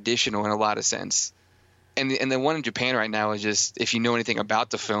very traditional in a lot of sense, and the one in Japan right now is just, if you know anything about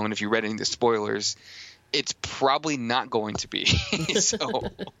the film, if you read any of the spoilers, it's probably not going to be. So,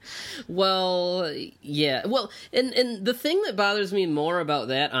 well, yeah. Well, and the thing that bothers me more about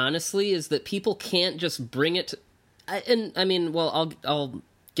that, honestly, is that people can't just bring it. I'll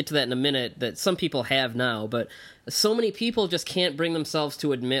get to that in a minute. That some people have now, but so many people just can't bring themselves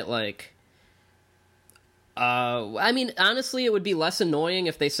to admit, like. Honestly, it would be less annoying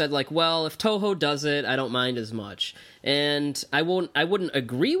if they said, like, well, if Toho does it, I don't mind as much. And I wouldn't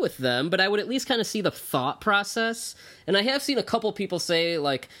agree with them, but I would at least kind of see the thought process. And I have seen a couple people say,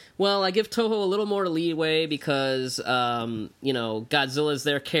 like, well, I give Toho a little more leeway because, Godzilla's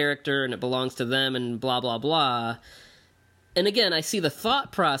their character and it belongs to them and blah, blah, blah. And again, I see the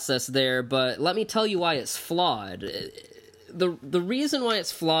thought process there, but let me tell you why it's flawed. The reason why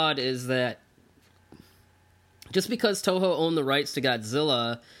it's flawed is that just because Toho owned the rights to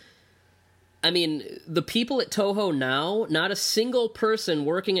Godzilla, the people at Toho now, not a single person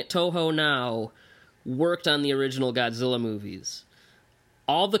working at Toho now worked on the original Godzilla movies.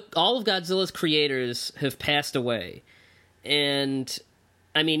 All of Godzilla's creators have passed away. And,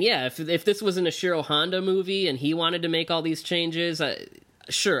 if this was an Ishiro Honda movie and he wanted to make all these changes,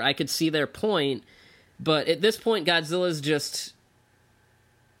 sure, I could see their point. But at this point, Godzilla's just...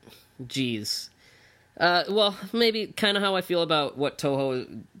 Jeez. Maybe kind of how I feel about what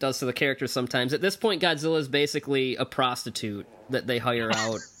Toho does to the characters sometimes. At this point, Godzilla is basically a prostitute that they hire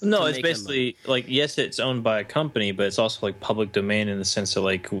out. No, it's basically, like, yes, it's owned by a company, but it's also, like, public domain in the sense that,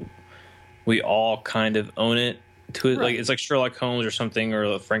 like, we all kind of own it. Right. Like, it's like Sherlock Holmes or something,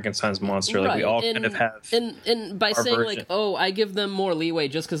 or Frankenstein's monster. Like, right. We all kind of have. And by saying, version. Like, oh, I give them more leeway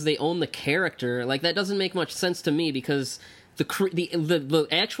just because they own the character, like, that doesn't make much sense to me because the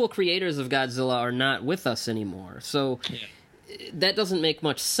actual creators of Godzilla are not with us anymore, so that doesn't make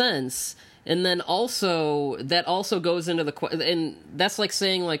much sense. And then also that also goes into and that's like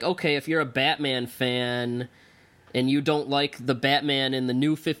saying, like, okay, if you're a Batman fan and you don't like the Batman in the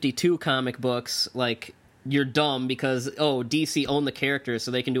New 52 comic books, like, you're dumb because DC owned the character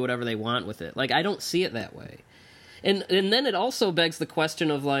so they can do whatever they want with it. Like, I don't see it that way. And then it also begs the question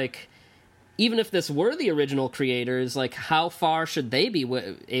of, like, even if this were the original creators, like, how far should they be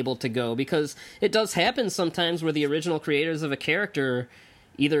able to go? Because it does happen sometimes where the original creators of a character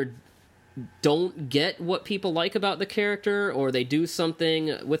either don't get what people like about the character, or they do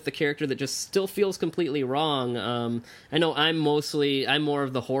something with the character that just still feels completely wrong. I know I'm more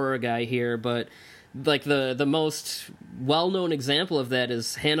of the horror guy here, but like the most well-known example of that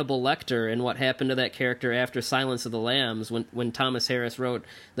is Hannibal Lecter and what happened to that character after Silence of the Lambs, when Thomas Harris wrote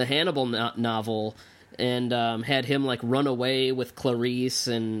the Hannibal novel and had him, like, run away with Clarice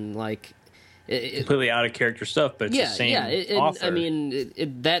and, like, completely out of character stuff, but it's the same author.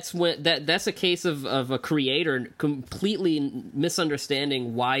 That's a case of a creator completely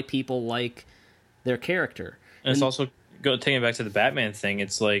misunderstanding why people like their character. And it's also taking it back to the Batman thing.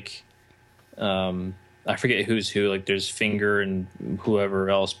 It's like, I forget who's who, like, there's Finger and whoever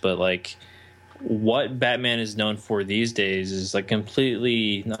else, but, like, what Batman is known for these days is, like,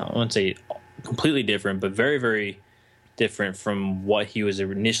 completely, I wouldn't say completely different, but very, very different from what he was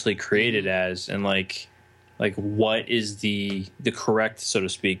initially created as. And, like what is the correct, so to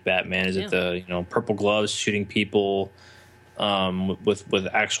speak, Batman? Is it the, purple gloves shooting people with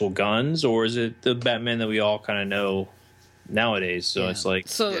actual guns, or is it the Batman that we all kind of know nowadays? So it's like,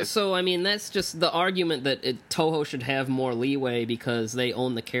 so that's just the argument that Toho should have more leeway because they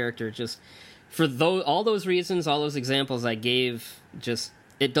own the character. Just for all those reasons, all those examples I gave, just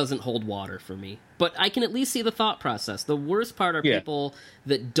it doesn't hold water for me. But I can at least see the thought process. The worst part are people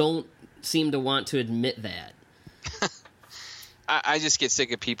that don't seem to want to admit that. I just get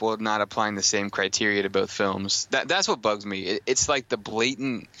sick of people not applying the same criteria to both films. That's what bugs me. It's like the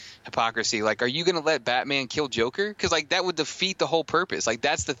blatant hypocrisy. Like, are you going to let Batman kill Joker? Because, like, that would defeat the whole purpose. Like,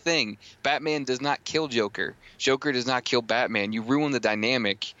 that's the thing. Batman does not kill Joker. Joker does not kill Batman. You ruin the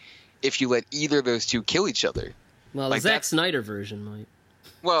dynamic if you let either of those two kill each other. Well, like, the Zack Snyder version might.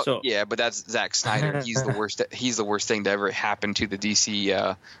 Well, So- yeah, but that's Zack Snyder. He's the worst. He's the worst thing to ever happen to the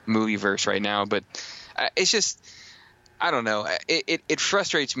DC movieverse right now. But it's just, I don't know. It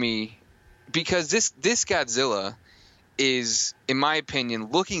frustrates me because this Godzilla is, in my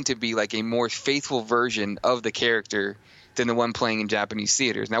opinion, looking to be like a more faithful version of the character than the one playing in Japanese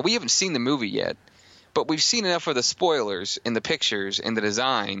theaters. Now, we haven't seen the movie yet, but we've seen enough of the spoilers in the pictures and the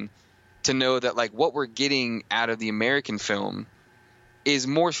design to know that like what we're getting out of the American film is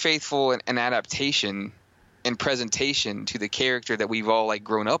more faithful an adaptation and presentation to the character that we've all like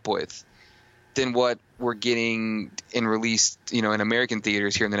grown up with than what we're getting in released, in American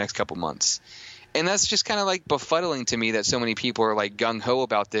theaters here in the next couple months. And that's just kind of like befuddling to me that so many people are like gung ho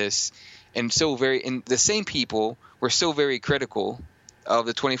about this, and the same people were so very critical of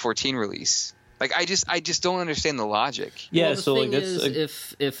the 2014 release. Like I just don't understand the logic. Yeah, well, the so thing like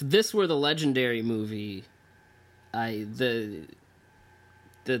is, if this were the Legendary movie, this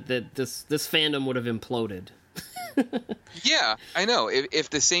fandom would have imploded. Yeah, I know. If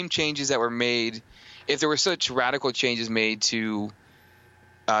the same changes that were made, if there were such radical changes made to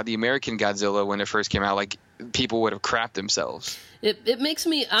the American Godzilla when it first came out, like people would have crapped themselves. It makes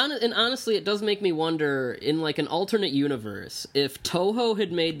me and honestly, it does make me wonder, in like an alternate universe, if Toho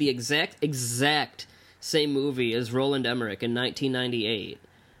had made the exact same movie as Roland Emmerich in 1998.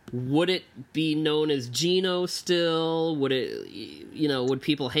 Would it be known as Gino still? Would it, would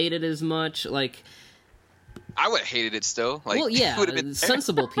people hate it as much? Like, I would have hated it still. Like, well, yeah, would have been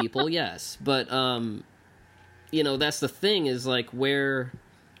sensible people, yes, but that's the thing, is like where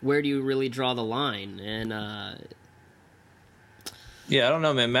do you really draw the line? And yeah, I don't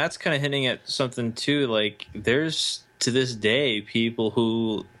know, man. Matt's kind of hinting at something too. Like, there's to this day people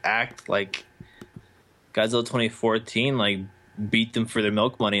who act like Godzilla 2014 like beat them for their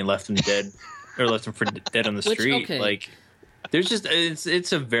milk money and left them dead, or left them for dead on the street. Okay. Like, there's just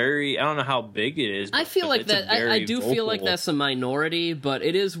it's a very, I don't know how big it is. I feel like that. I do feel like vocal- that's a minority, but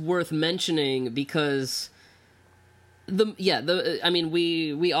it is worth mentioning because I mean,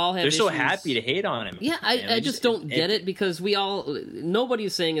 we all have. They're so issues. happy to hate on him. Yeah, I just don't get it because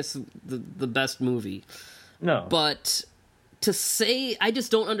nobody's saying it's the best movie. No, But to say, I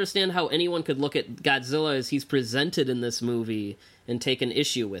just don't understand how anyone could look at Godzilla as he's presented in this movie and take an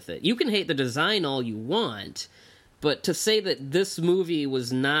issue with it. You can hate the design all you want, but to say that this movie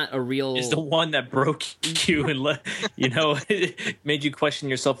was not a real... It's the one that broke you and made you question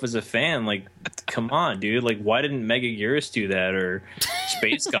yourself as a fan. Like, come on, dude. Like, why didn't Megaguirus do that, or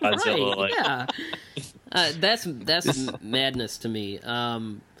Space Godzilla? Right, like, yeah. That's madness to me.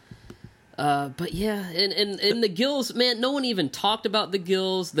 But yeah, and the gills, man, no one even talked about the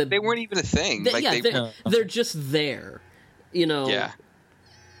gills. They weren't even a thing. They're just there, Yeah.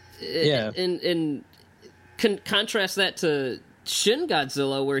 Yeah. And contrast that to Shin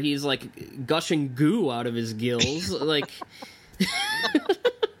Godzilla, where he's like gushing goo out of his gills, like.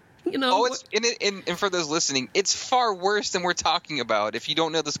 Oh, and for those listening, it's far worse than we're talking about. If you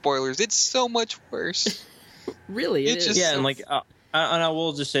don't know the spoilers, it's so much worse. Really, it is. Yeah, and like. And I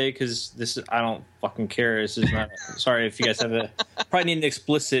will just say, because I don't fucking care. This is not. Sorry if you guys have probably need an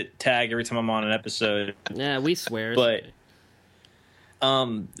explicit tag every time I'm on an episode. Yeah, we swear. But, I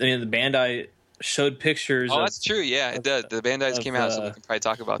mean, the Bandai showed pictures. Oh, that's true. Yeah, it does. The Bandai's came out, so we can probably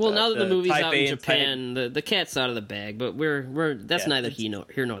talk about that. Well, now that the movie's Type out A in and Japan, the cat's out of the bag. But that's neither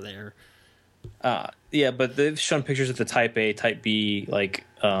here nor there. Yeah, but they've shown pictures of the Type A, Type B, like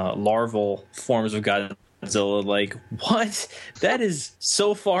larval forms of Godzilla. Like, what? That is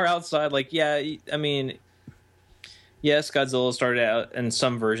so far outside. Like, yeah, I mean, yes, Godzilla started out in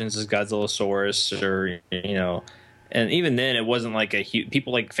some versions as Godzillasaurus, or and even then it wasn't like a huge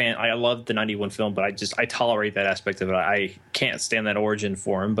people like fan. I love the 91 film, but I tolerate that aspect of it. I can't stand that origin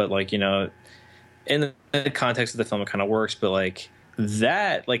for him, but like, in the context of the film it kind of works. But like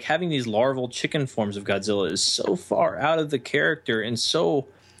that, like having these larval chicken forms of Godzilla is so far out of the character, and so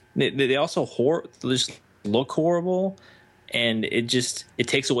they also just look horrible, and it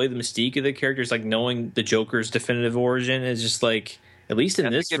takes away the mystique of the characters. Like, knowing the Joker's definitive origin is just like, at least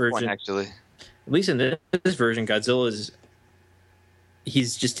in this version, actually, at least in this version, Godzilla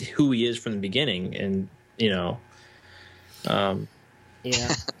he's just who he is from the beginning, and yeah. I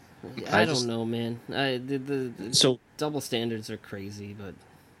don't know, man. So double standards are crazy, but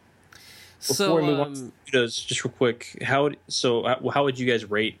before we move on to MUTOs, just real quick, how would you guys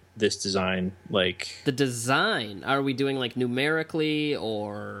rate this design? Like, the design, are we doing like numerically,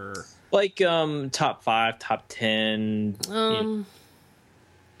 or like top 5, top 10?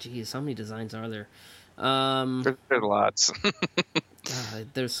 Geez, how many designs are there? There's lots. God,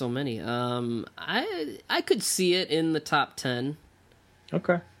 there's so many. I could see it in the top 10.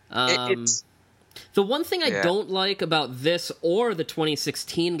 Okay. The one thing I don't like about this or the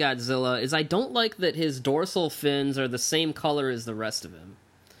 2016 Godzilla is I don't like that his dorsal fins are the same color as the rest of him.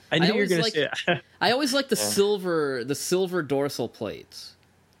 I knew you were going to say that. I always like the silver dorsal plates.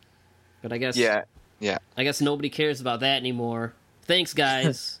 But I guess I guess nobody cares about that anymore. Thanks,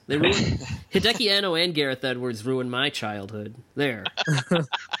 guys. They ruined Hideki Anno and Gareth Edwards ruined my childhood. There.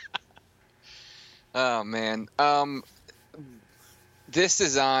 Oh man. This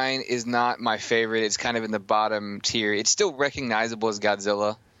design is not my favorite. It's kind of in the bottom tier. It's still recognizable as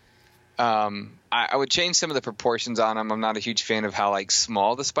Godzilla. I would change some of the proportions on him. I'm not a huge fan of how like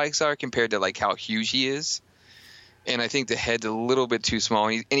small the spikes are compared to like how huge he is. And I think the head's a little bit too small.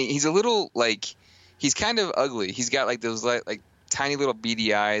 And he's a little like he's kind of ugly. He's got like those like tiny little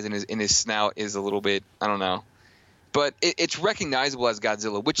beady eyes, and his snout is a little bit, I don't know. But it's recognizable as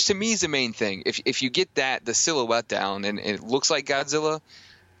Godzilla, which to me is the main thing. If you get the silhouette down and it looks like Godzilla,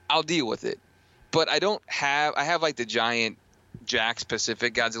 I'll deal with it. But I have like the giant Jakks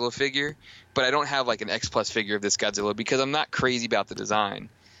Pacific Godzilla figure, but I don't have like an X Plus figure of this Godzilla because I'm not crazy about the design.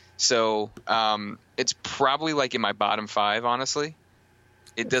 So it's probably like in my bottom 5, honestly.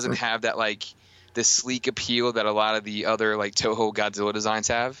 It doesn't have that like the sleek appeal that a lot of the other like Toho Godzilla designs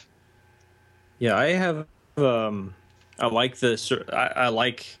have. Yeah, I have. I like I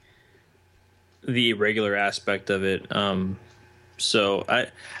like the irregular aspect of it. So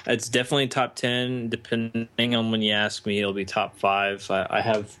it's definitely top 10. Depending on when you ask me, it'll be top 5. I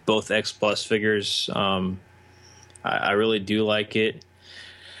have both X Plus figures. I really do like it.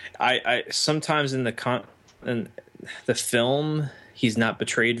 I sometimes in the film, he's not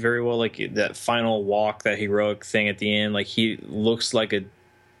portrayed very well. Like that final walk, that heroic thing at the end, like he looks like a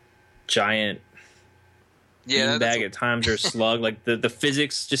giant bag at times, or a slug. Like the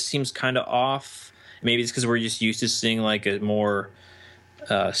physics just seems kind of off. Maybe it's because we're just used to seeing like a more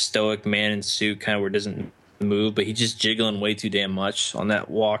stoic man in suit, kind of where it doesn't move, but he's just jiggling way too damn much on that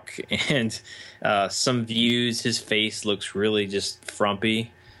walk. And some views, his face looks really just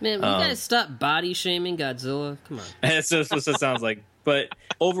frumpy. Man, will you guys stop body shaming Godzilla? Come on. That's what it sounds like. But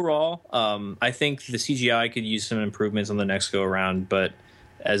overall, I think the CGI could use some improvements on the next go around. But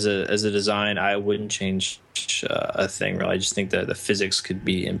as a design, I wouldn't change a thing, really. I just think that the physics could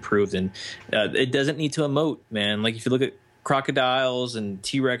be improved, and it doesn't need to emote, man. Like if you look at crocodiles and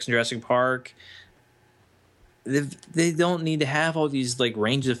T-Rex in Jurassic Park, they don't need to have all these like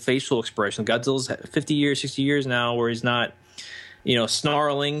ranges of facial expression. Godzilla's 50 years, 60 years now, where he's not,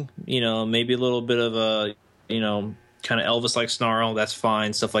 snarling, maybe a little bit of a, kind of Elvis-like snarl, that's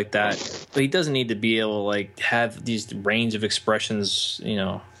fine, stuff like that. But he doesn't need to be able to like have these range of expressions,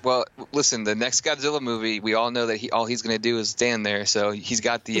 Well, listen, the next Godzilla movie, we all know that all he's going to do is stand there, so he's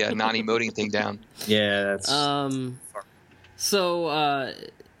got the non-emoting thing down. Yeah, that's... So,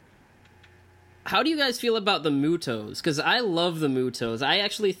 how do you guys feel about the MUTOs? Because I love the MUTOs. I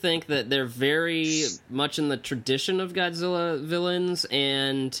actually think that they're very much in the tradition of Godzilla villains,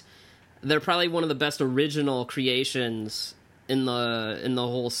 and they're probably one of the best original creations in the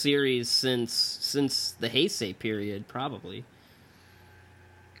whole series since the Heisei period, probably.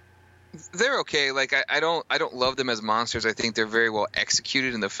 They're okay. Like I don't love them as monsters. I think they're very well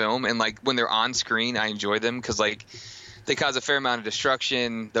executed in the film, and like when they're on screen, I enjoy them because like they cause a fair amount of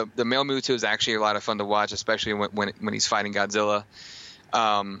destruction. The male Muto is actually a lot of fun to watch, especially when he's fighting Godzilla.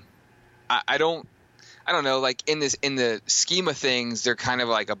 I don't know. Like in the scheme of things, they're kind of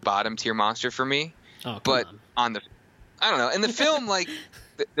like a bottom tier monster for me. But I don't know. In the film, like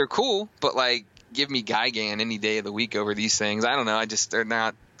they're cool, but like give me Gigan any day of the week over these things. I don't know. They're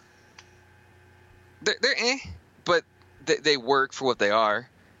not. They're but they work for what they are.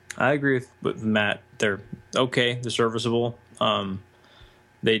 I agree with Matt. They're okay. They're serviceable.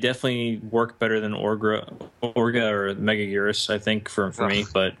 They definitely work better than Orga or Megaguirus, I think, for me.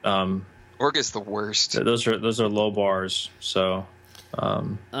 But Orga's the worst. Those are low bars. So,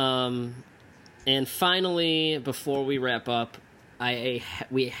 and finally, before we wrap up,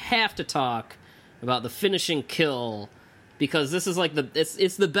 we have to talk about the finishing kill, because this is like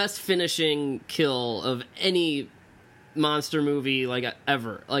it's the best finishing kill of any monster movie like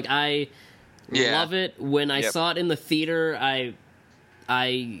ever. Like I love it. When I saw it in the theater,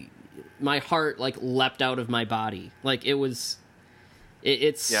 my heart like leapt out of my body. Like it's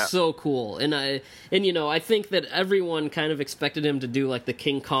so cool. And I think that everyone kind of expected him to do like the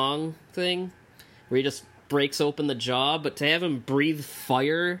King Kong thing, where he just breaks open the jaw, but to have him breathe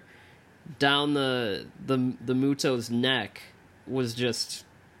fire down the Muto's neck was just...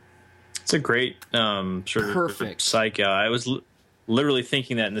 It's a great sort of perfect psych out. literally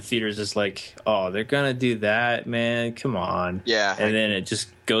thinking that in the theater is just like, oh, they're gonna do that, man, come on. Yeah. And then it just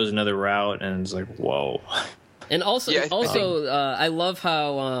goes another route, and it's like, whoa. And also, I love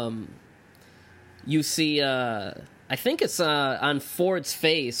how you see, I think it's on Ford's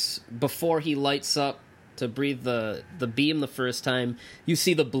face before he lights up to breathe the beam the first time. You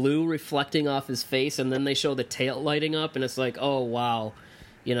see the blue reflecting off his face, and then they show the tail lighting up, and it's like, oh, wow,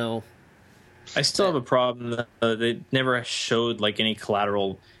 you know. I still have a problem. They never showed like any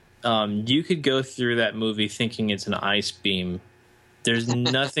collateral. You could go through that movie thinking it's an ice beam. There's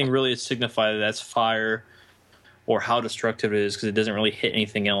nothing really to signify that that's fire or how destructive it is, because it doesn't really hit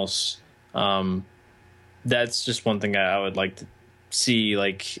anything else. That's just one thing I would like to see,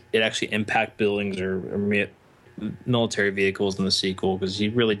 like it actually impact buildings or military vehicles in the sequel, because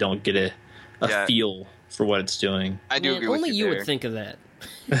you really don't get a feel for what it's doing. I do agree with you. Only you would think of that.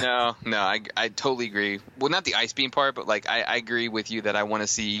 No, I totally agree. Well, not the ice beam part, but like I agree with you that I want to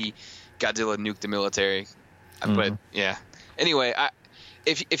see Godzilla nuke the military. But yeah. Anyway,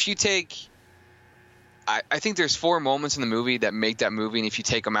 if you take, I think there's 4 moments in the movie that make that movie, and if you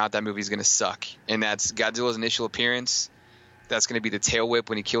take them out, that movie's gonna suck. And that's Godzilla's initial appearance. That's gonna be the tail whip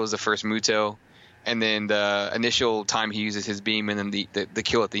when he kills the first MUTO, and then the initial time he uses his beam, and then the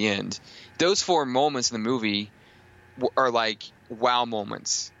kill at the end. Those 4 moments in the movie are like wow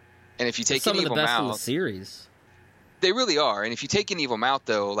moments. And if you take any of them out, some of the best in the series. They really are. And if you take any of them out,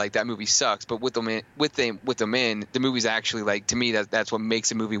 though, like that movie sucks. But with them in, the movie's actually like, to me, that's what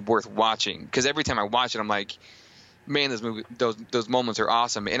makes a movie worth watching. Because every time I watch it, I'm like, man, those moments are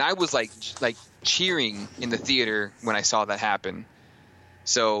awesome. And I was like cheering in the theater when I saw that happen.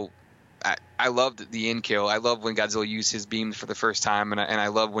 So I loved the end kill. I love when Godzilla used his beams for the first time, and I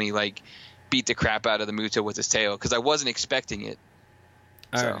love when he like beat the crap out of the MUTO with his tail, because I wasn't expecting it.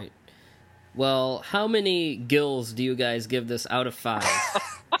 All right. Well, how many gills do you guys give this out of 5?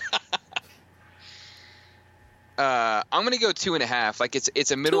 I'm gonna go 2.5. Like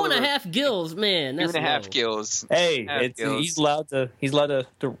it's a middle. 2.5 gills, man. That's 2.5 gills. Hey, he's allowed to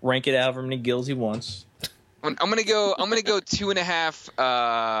rank it out for how many gills he wants. I'm gonna go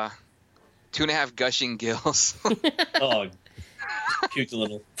 2.5. 2.5 gushing gills. Oh, cute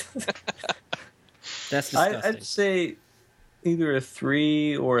little. That's disgusting. I'd say either a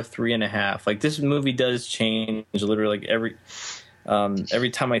 3 or a 3.5. Like, this movie does change literally like every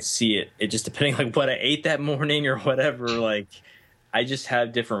time I see it. It just, depending like what I ate that morning or whatever, like I just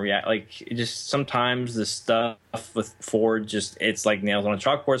have different like it just, sometimes the stuff with Ford just, it's like nails on a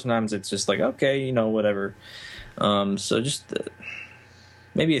chalkboard. Sometimes it's just like, okay, you know, whatever. So just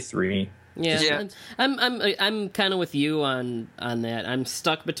maybe a 3. Yeah. I'm kind of with you on that. I'm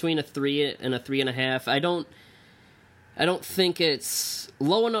stuck between a 3 and a 3.5. I don't think it's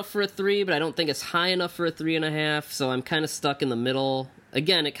low enough for a 3, but I don't think it's high enough for a 3.5. So I'm kind of stuck in the middle.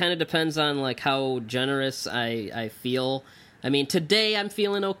 Again, it kind of depends on like how generous I feel. I mean, today I'm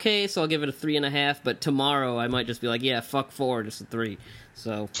feeling okay, so I'll give it a 3.5. But tomorrow I might just be like, yeah, fuck 4, just a 3.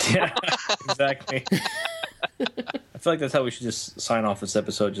 So yeah, exactly. I feel like that's how we should just sign off this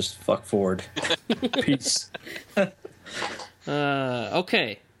episode. Just fuck Ford. Peace.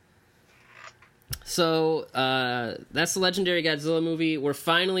 Okay. So that's the legendary Godzilla movie. We're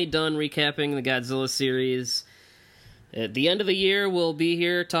finally done recapping the Godzilla series. At the end of the year, we'll be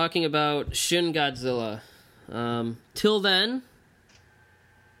here talking about Shin Godzilla. Till then,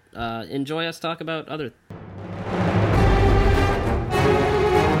 enjoy us talk about other.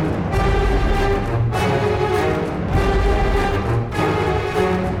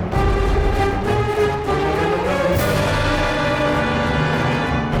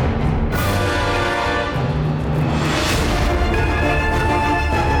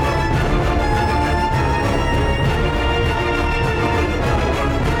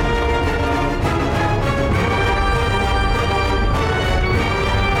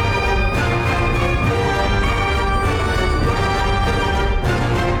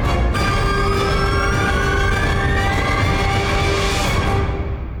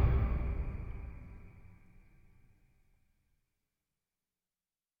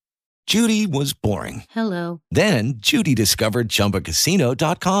 Judy was boring. Hello. Then Judy discovered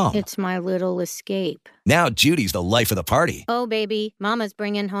ChumbaCasino.com. It's my little escape. Now Judy's the life of the party. Oh, baby, mama's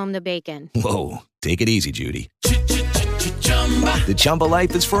bringing home the bacon. Whoa, take it easy, Judy. The Chumba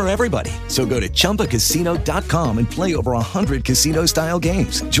life is for everybody. So go to ChumbaCasino.com and play over 100 casino-style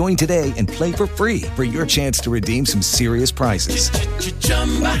games. Join today and play for free for your chance to redeem some serious prizes.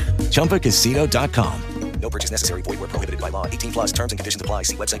 ChumbaCasino.com. No purchase necessary. Void where prohibited by law. 18+ terms and conditions apply.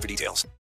 See website for details.